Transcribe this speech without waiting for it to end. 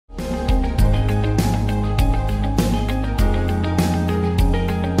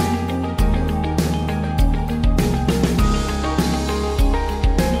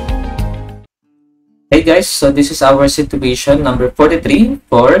Okay guys, so this is our situation number 43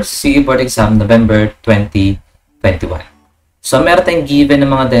 for CE Board Exam November 2021. So meron tayong given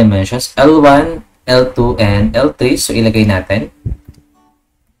ng mga dimensions L1, L2, and L3. So ilagay natin.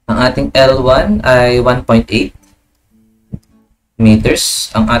 Ang ating L1 ay 1.8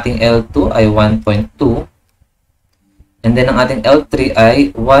 meters. Ang ating L2 ay 1.2. And then ang ating L3 ay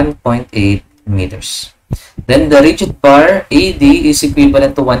 1.8 meters. Then the rigid bar AD is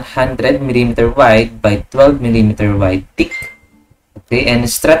equivalent to 100 mm wide by 12 mm wide thick. Okay, and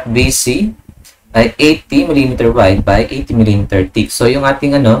strut BC ay 80 mm wide by 80 mm thick. So yung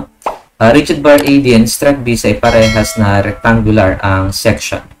ating rigid bar AD and strut BC ay parehas na rectangular ang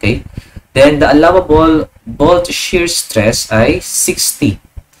section. Okay, then the allowable bolt shear stress ay 60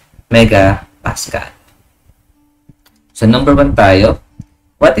 megapascal. So number 1 tayo.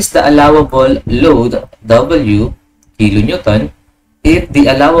 What is the allowable load W kilonewton if the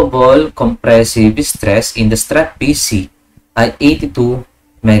allowable compressive stress in the strut BC ay 82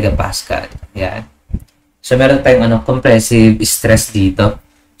 megapascal? Yan. So meron tayong compressive stress dito.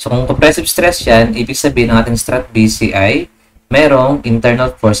 So kung compressive stress yan, ibig sabihin ng ating strut BC ay merong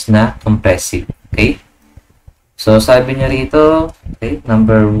internal force na compressive. Okay? So sabi niya rito, okay,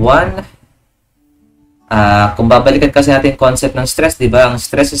 number 1, kung babalikan kasi natin yung concept ng stress, di ba? Ang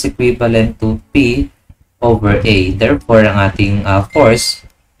stress is equivalent to P over A. Therefore, ang ating force,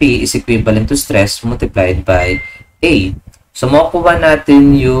 P is equivalent to stress multiplied by A. So, makukuha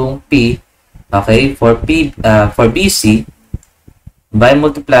natin yung P, okay, for BC by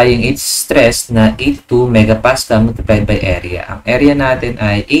multiplying its stress na 82 megapascal multiplied by area. Ang area natin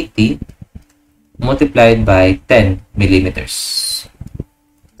ay 80 multiplied by 10 millimeters.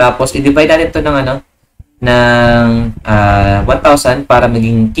 Tapos, i-divide natin ito ng ng 1,000 para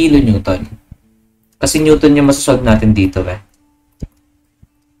maging kilonewton. Kasi newton yung masasolve natin dito eh.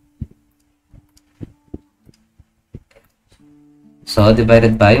 So,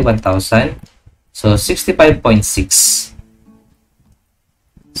 divided by 1,000. So, 65.6.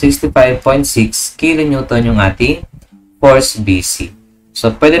 65.6 kilonewton yung ating force BC.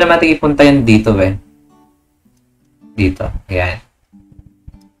 So, pwede naman natin ipunta yan dito eh. Dito. Ayan.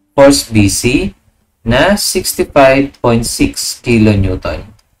 Force BC na 65.6 kilonewton.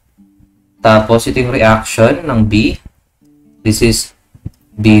 Tapos, ito yung reaction ng B. This is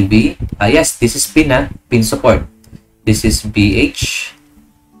BB. Yes, this is pin na. Pin support. This is BH.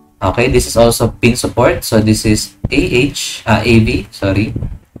 Okay, this is also pin support. So, this is AB, sorry.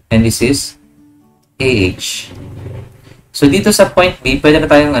 And this is AH. So, dito sa point B, pwede na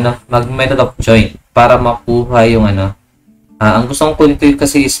tayong mag-method of joint para makuha yung ang gusto kong kunin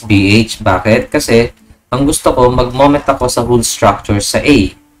kasi is BH. Bakit? Kasi, ang gusto ko, mag-moment ako sa whole structure sa A.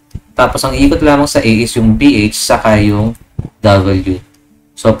 Tapos, ang ikot lamang sa A is yung BH saka yung W.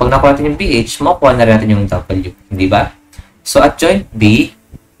 So, pag nakuha natin yung BH, makuha na rin natin yung W. Hindi ba? So, at joint B,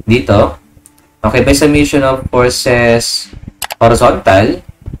 dito, okay, by summation of forces horizontal,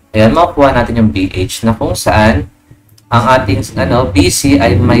 ayan, makuha natin yung BH na kung saan ang ating BC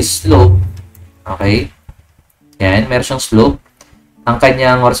ay may slope. Okay? Yan, meron siyang slope. Ang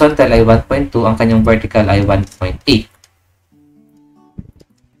kanyang horizontal ay 1.2, ang kanyang vertical ay 1.8.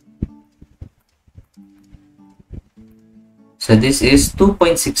 So, this is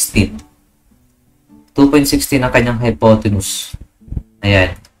 2.16. 2.16 ang kanyang hypotenuse.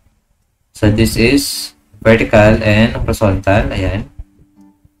 Ayan. So, this is vertical and horizontal. Ayan.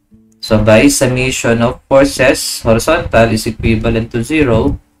 So, by summation of forces, horizontal is equivalent to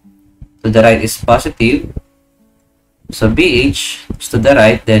 0. To the right is positive. So, BH is to the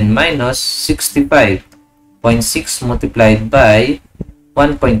right, then minus 65.6 multiplied by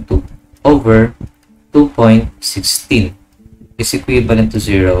 1.2 over 2.16 is equivalent to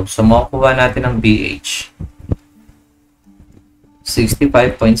 0. So, makukuha natin ang BH.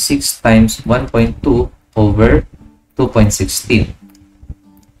 65.6 times 1.2 over 2.16.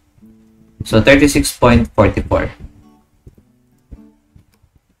 So, 36.44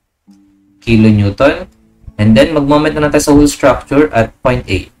 kilonewton. And then, mag-moment na tayo sa whole structure at point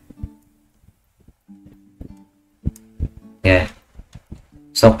A. Yan.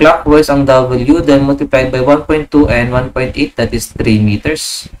 So, clockwise ang W, then multiplied by 1.2 and 1.8, that is 3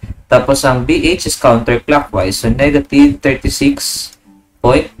 meters. Tapos, ang BH is counterclockwise. So, negative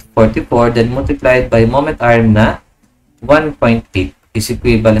 36.44, then multiplied by moment arm na 1.8 is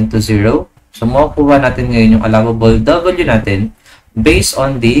equivalent to 0. So, makukuha natin ngayon yung allowable W natin based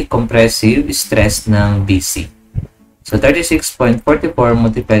on the compressive stress ng BC. So, 36.44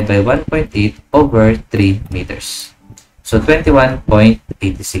 multiplied by 1.8 over 3 meters. So,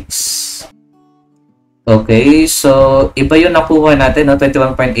 21.86. Okay, so iba yung nakuha natin, no?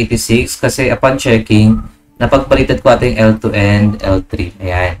 21.86 kasi upon checking, napagpalitan ko ating L2 and L3.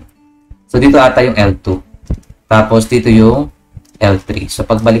 Ayan. So dito ata yung L2. Tapos dito yung L3. So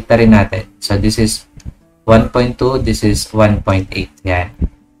pagbalik na rin natin. So this is 1.2, this is 1.8. Ayan.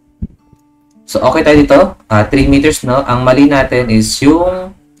 So okay tayo dito. 3 meters, no? Ang mali natin is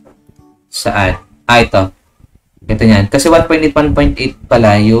yung saan? Ito. Ito yan. Kasi 1.8, 1.8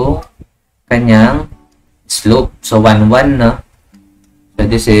 pala yung kanyang slope. So, 1, 1, no? So,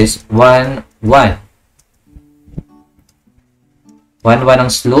 this is 1, 1. 1, 1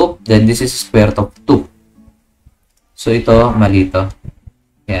 ang slope. Then, this is square root of 2. So, ito, mali ito.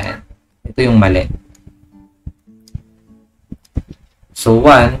 Yan. Ito yung mali. So,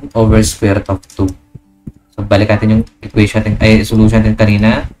 1 over square root of 2. So, balik natin yung equation natin, ay, solution natin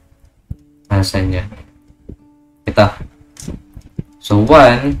kanina. Nasaan yan? Ito. So,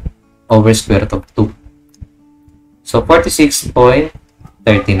 1 over square root of 2. So, 46.39.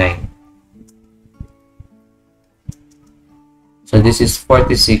 So, this is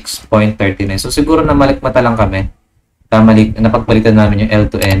 46.39. So, siguro na malikmata lang kami. Napagpalitan namin yung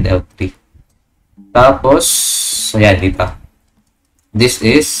L2 and L3. Tapos, ayan, dito. This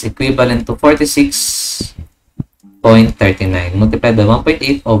is equivalent to 46.39 multiplied by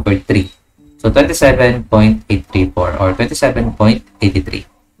 1.8 over 3. So, 27.834 or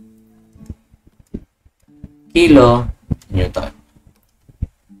 27.83 kilo Newton.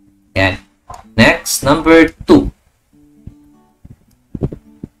 Yan. Next, number 2.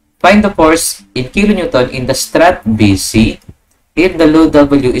 Find the force in kilonewton in the Strut BC if the load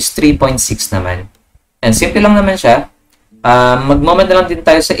W is 3.6 naman. And simple lang naman siya. Mag-moment na lang din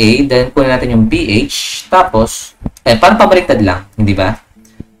tayo sa A, then kunin natin yung BH, tapos, parang pabaliktad lang, hindi ba?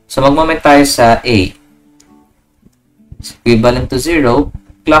 So, mag-moment tayo sa A. It's equivalent to 0.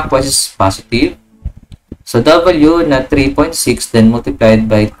 Clockwise is positive. So, W na 3.6 then multiplied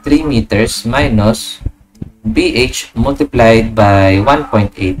by 3 meters minus BH multiplied by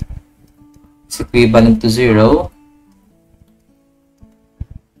 1.8. It's equivalent to 0.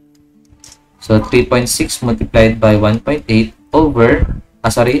 So, 3.6 multiplied by 1.8 over,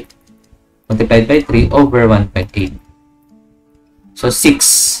 multiplied by 3 over 1.8. So,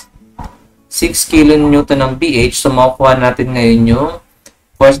 6. 6 kilonewton ng BH. So, makukuha natin ngayon yung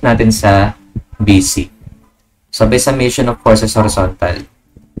force natin sa BC. So, by summation of forces horizontal.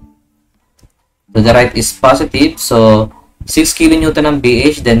 To the right is positive. So, 6 kilonewton ng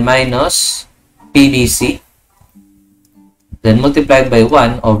BH, then minus PBC. Then, multiplied by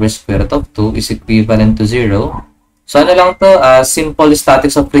 1 over square root of 2 is equivalent to 0. So, ano lang to? Simple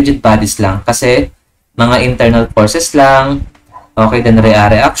statics of rigid bodies lang. Kasi, mga internal forces lang. Okay, then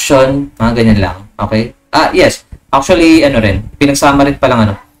reaction. Mga ganyan lang. Okay? Yes. Actually, ano rin. Pinagsama rin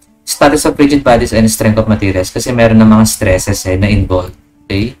palang statics of rigid bodies and strength of materials kasi meron na mga stresses na involved.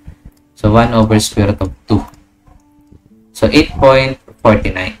 Okay? So, 1 over square root of 2. So, 8.49.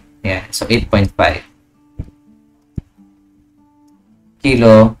 Yeah. So, 8.5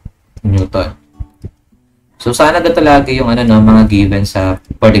 kilo Newton. So, sana dito lagi yung mga given sa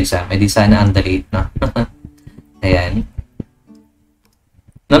board exam. Di sana underrate, no? Ayan.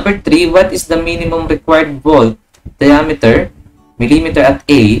 Number 3, what is the minimum required bolt diameter millimeter at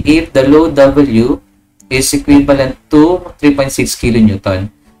A if the load W is equivalent to 3.6 kilonewton.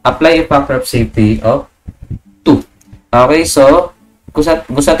 Apply a factor of safety of 2. Okay, so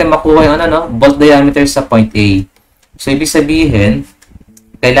gusto natin makuha yung bolt diameter sa point A. So, ibig sabihin,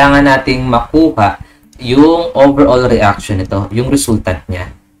 kailangan nating makuha yung overall reaction nito, yung resultant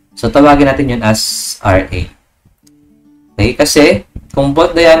niya. So, tawagin natin yun as RA. Okay, kasi kung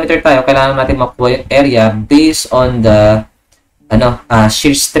bolt diameter tayo, kailangan natin makuha yung area based on the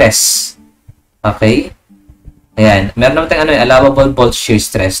shear stress. Okay? Ayan. Meron naman tayong allowable bolt shear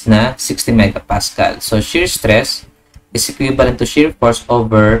stress na 60 megapascal. So, shear stress is equivalent to shear force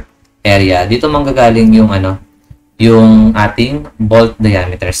over area. Dito manggagaling yung yung ating bolt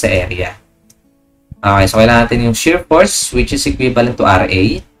diameter sa area. Okay. So, kailangan natin yung shear force which is equivalent to RA.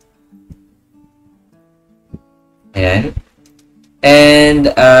 Ayan. And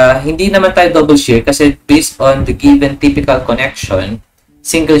hindi naman tayo double shear kasi based on the given typical connection,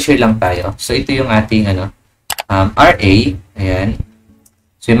 single shear lang tayo. So, ito yung ating RA. Ayan.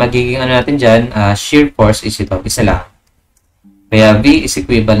 So, yung magiging natin dyan, shear force is ito. Isa lang. Kaya V is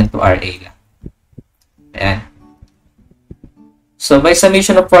equivalent to RA lang. Ayan. So, by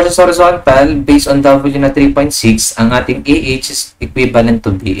summation of forces horizontal, based on W na 3.6, ang ating AH is equivalent to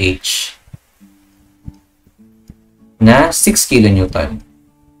BH na 6 kilonewton.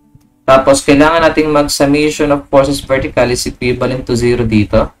 Tapos, kailangan nating mag-summation of forces vertical is equivalent to 0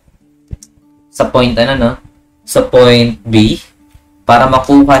 dito. sa point, ano, no? Sa point B, para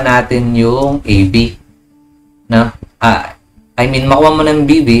makuha natin yung AB. No? I mean, makuha mo ng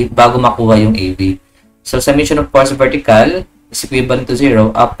BB bago makuha yung AB. So, summation of force vertical is equivalent to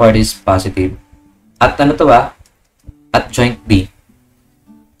 0, upward is positive. At ano to ba? At joint B.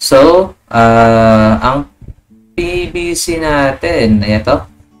 So, ang PBC natin, ito,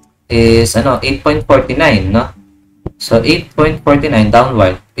 is, ano, 8.49, no? So, 8.49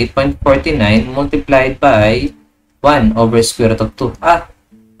 downward. 8.49 multiplied by 1 over square root of 2.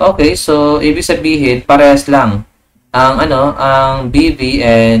 Okay. So, ibig sabihin, parehas lang. Ang BV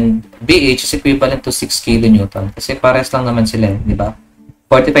and BH is equivalent to 6 kN. Kasi parehas lang naman sila, di ba?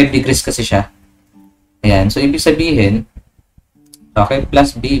 45 degrees kasi siya. Ayan. So, ibig sabihin, okay,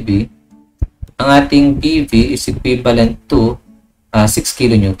 plus BV, ang ating BV is equivalent to 6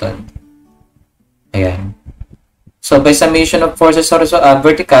 kN. Ayan. So, by summation of forces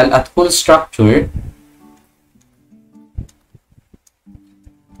vertical at whole structure,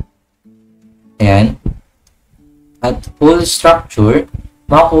 ayan, at whole structure,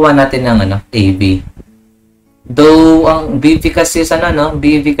 makukuha natin ng AB. Though, ang BV kasi is,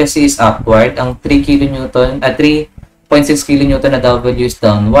 BV kasi is upward, ang 3 kN, 3.6 kN na W is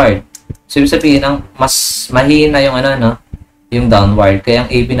downward. So, ibig sabihin, ang mas mahina yung, yung downward. Kaya ang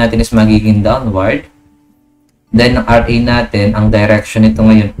AB natin is magiging downward. Then, ang RA natin, ang direction nito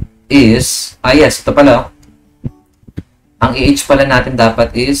ngayon is, yes, ito pala. Ang AH pala natin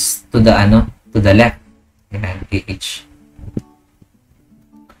dapat is to the left. Ayan, AH.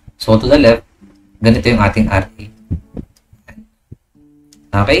 So, to the left, ganito yung ating RA.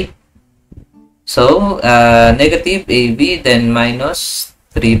 Okay? So, negative AB, then minus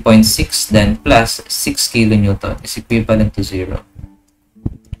 3.6, then plus 6 kN is equivalent to 0.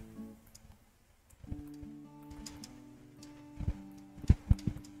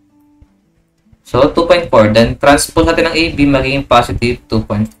 So, 2.4. Then, transpose natin ng AB magiging positive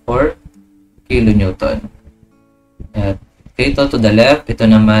 2.4 kN. Okay, ito to the left. Ito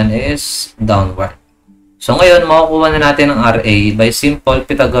naman is downward. So, ngayon, makukuha na natin ang RA by simple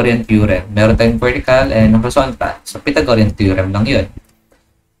Pythagorean theorem. Meron tayong vertical and horizontal. So, Pythagorean theorem lang yun.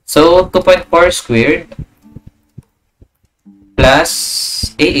 So, 2.4 squared plus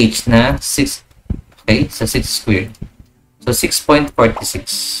AH na 6. Okay, so 6 squared. So,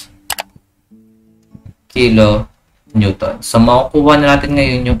 6.46 kN. So, makukuha na natin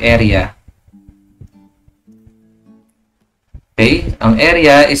ngayon yung area. Okay? Ang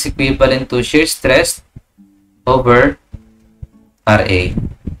area is equivalent to shear stress over RA.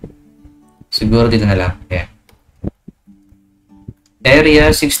 Siguro dito na lang. Yeah. Area,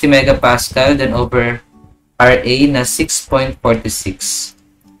 60 megapascal, then over RA na 6.46.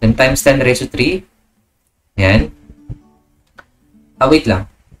 Then times 10 raised to 3. Yan. Wait lang.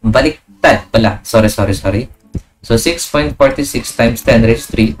 Baliktad pala. Sorry. So, 6.46 times 10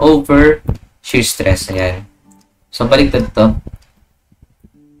 raised to 3 over shear stress. Ayan. So, baliktad to.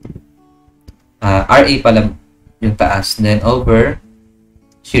 RA pala yung taas. Then, over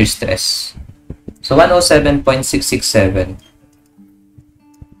shear stress. So, 107.667.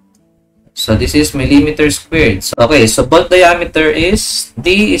 So, this is millimeter squared. So, okay, so bolt diameter is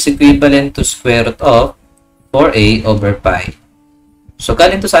D is equivalent to square root of 4A over pi. So,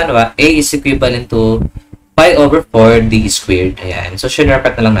 galing to sa A is equivalent to pi over 4D squared. Ayan. So,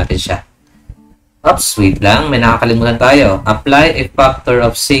 shortcut na lang natin siya. Oops, wait lang. May nakakalimutan tayo. Apply a factor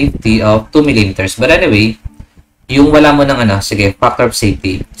of safety of 2 millimeters. But anyway, yung wala mo ng sige, factor of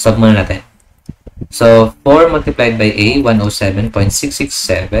safety. Solve muna natin. So, 4 multiplied by A,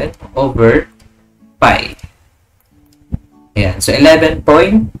 107.667 over pi. Ayan. So, 11.71.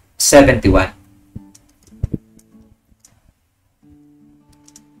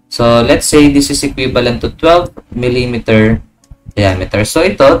 So, let's say this is equivalent to 12 millimeter diameter. So,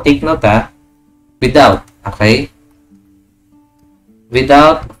 ito, take note without, okay?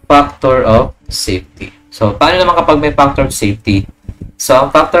 Without factor of safety. So, paano naman kapag may factor of safety? So,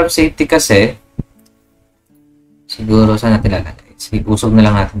 ang factor of safety kasi, siguro, saan natin lalagay? Sige, usog na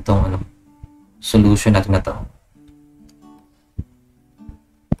lang natin itong solution natin na ito.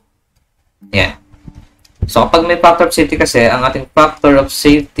 Yan. So, kapag may factor of safety kasi, ang ating factor of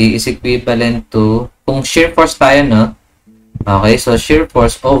safety is equivalent to, kung shear force tayo, no? Okay, so shear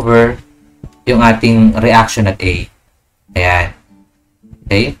force over yung ating reaction at A. Ayan.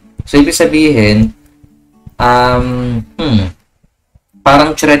 Okay? So, ibig sabihin,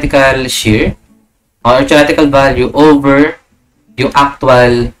 parang theoretical shear or theoretical value over yung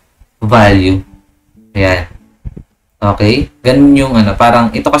actual value. Ayan. Okay? Ganun yung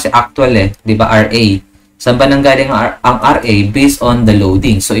parang ito kasi actual di ba, RA. Saan ba nanggaling ang RA based on the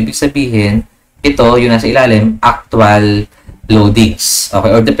loading? So, ibig sabihin, ito, yung nasa ilalim, actual loadings.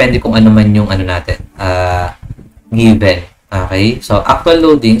 Okay? Or depende kung ano man yung ano natin, given. Okay? So, actual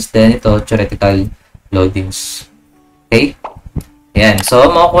loadings, then ito, theoretical loadings. Okay? Yan. So,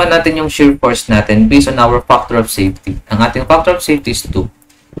 makukuha natin yung shear force natin based on our factor of safety. Ang ating factor of safety is 2.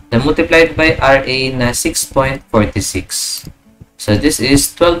 Then, multiplied by RA na 6.46. So, this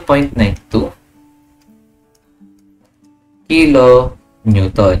is 12.92 kilo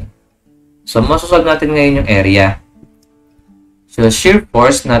Newton. So, masosolve natin ngayon yung area. So, shear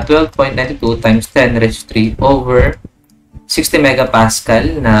force na 12.92 times 10 raised to 3 over 60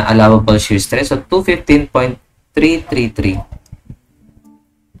 megapascal na allowable shear stress. So,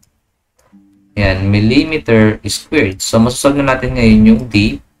 215.333. Yan, millimeter squared. So, masosolve na natin ngayon yung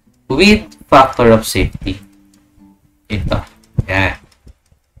D with factor of safety. Ito. Yan.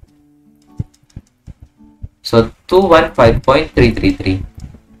 So, 215.333.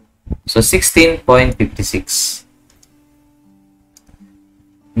 So, 16.56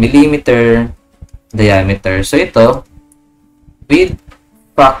 millimeter diameter. So, ito, with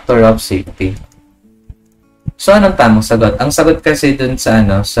factor of safety. So, anong tamang sagot? Ang sagot kasi dun sa,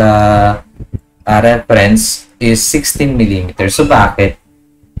 sa reference is 16 millimeter. So, bakit?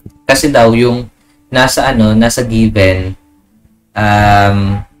 Kasi daw, yung nasa given,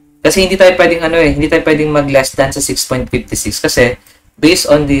 kasi hindi tayo pwedeng, hindi tayo pwedeng mag-less than sa 6.56 kasi, based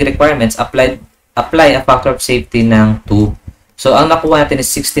on the requirements, apply a factor of safety ng 2. So, ang nakuha natin is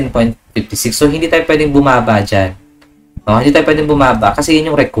 16.56. So, hindi tayo pwedeng bumaba dyan. Okay, hindi tayo pwedeng bumaba kasi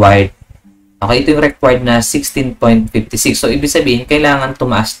yun yung required. Okay, ito yung required na 16.56. So, ibig sabihin, kailangan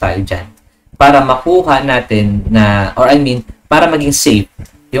tumaas tayo dyan para makuha natin na, or I mean, para maging safe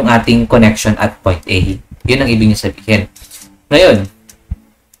yung ating connection at point A. Yun ang ibig niya sabihin. Ngayon,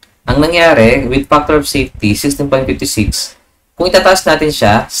 ang nangyari, with factor of safety, 16.56, kung itataas natin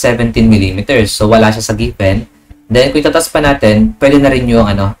siya, 17 mm. So, wala siya sa given. Then, kung itataas pa natin, pwede na rin yung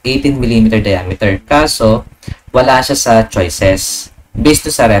 18 mm diameter. Kaso, wala siya sa choices. Based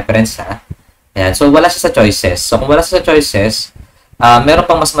sa reference, ha? Ayan. So, wala siya sa choices. So, kung wala siya sa choices, meron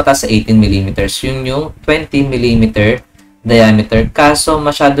pang mas mataas sa 18 mm. Yun yung 20 mm diameter. Kaso,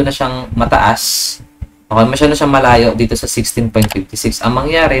 masyado na siyang mataas. Okay, masyado na siyang malayo dito sa 16.56. Ang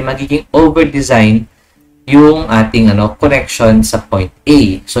mangyari, magiging over-design yung ating connection sa point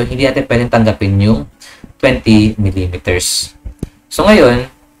A. So, hindi natin pwedeng tanggapin yung 20 mm. So,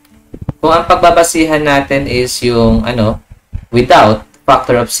 ngayon, kung ang pagbabasihan natin is yung without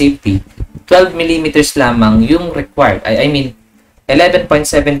factor of safety, 12 mm lamang yung required. I mean,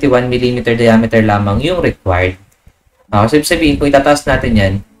 11.71 mm diameter lamang yung required. So, ibig sabihin, kung itataas natin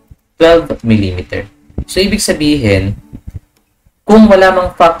yan, 12 mm. So, ibig sabihin, kung wala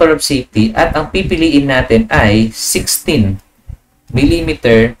mang factor of safety at ang pipiliin natin ay 16 mm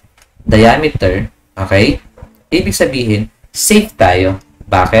diameter, okay? Ibig sabihin, safe tayo.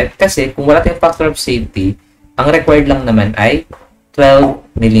 Bakit? Kasi kung wala tayong factor of safety, ang required lang naman ay 12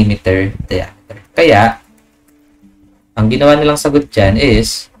 mm diameter. Kaya, ang ginawa nilang sagot dyan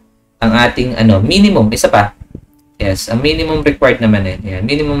is, ang ating minimum, isa pa. Yes, ang minimum required naman Yan,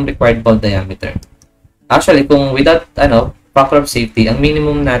 minimum required bolt diameter. Actually, kung without factor of safety, ang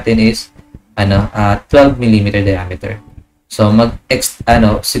minimum natin is 12 mm diameter. So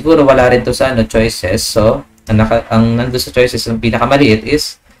siguro wala rin to sa choices. So ang nandoon sa choices, ang pinakamaliit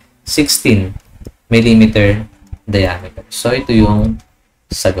is 16 mm diameter. So ito yung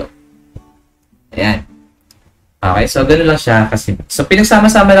sagot. Ayan. Okay, so ganoon lang siya kasi. So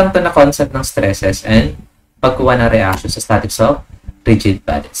pinagsama-sama lang to na concept ng stresses and pagkuha ng reaction sa statics of rigid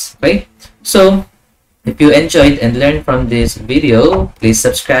bodies. Okay? So if you enjoyed and learned from this video, please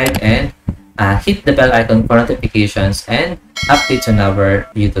subscribe and hit the bell icon for notifications and updates on our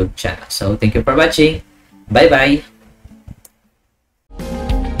YouTube channel. So, thank you for watching. Bye-bye!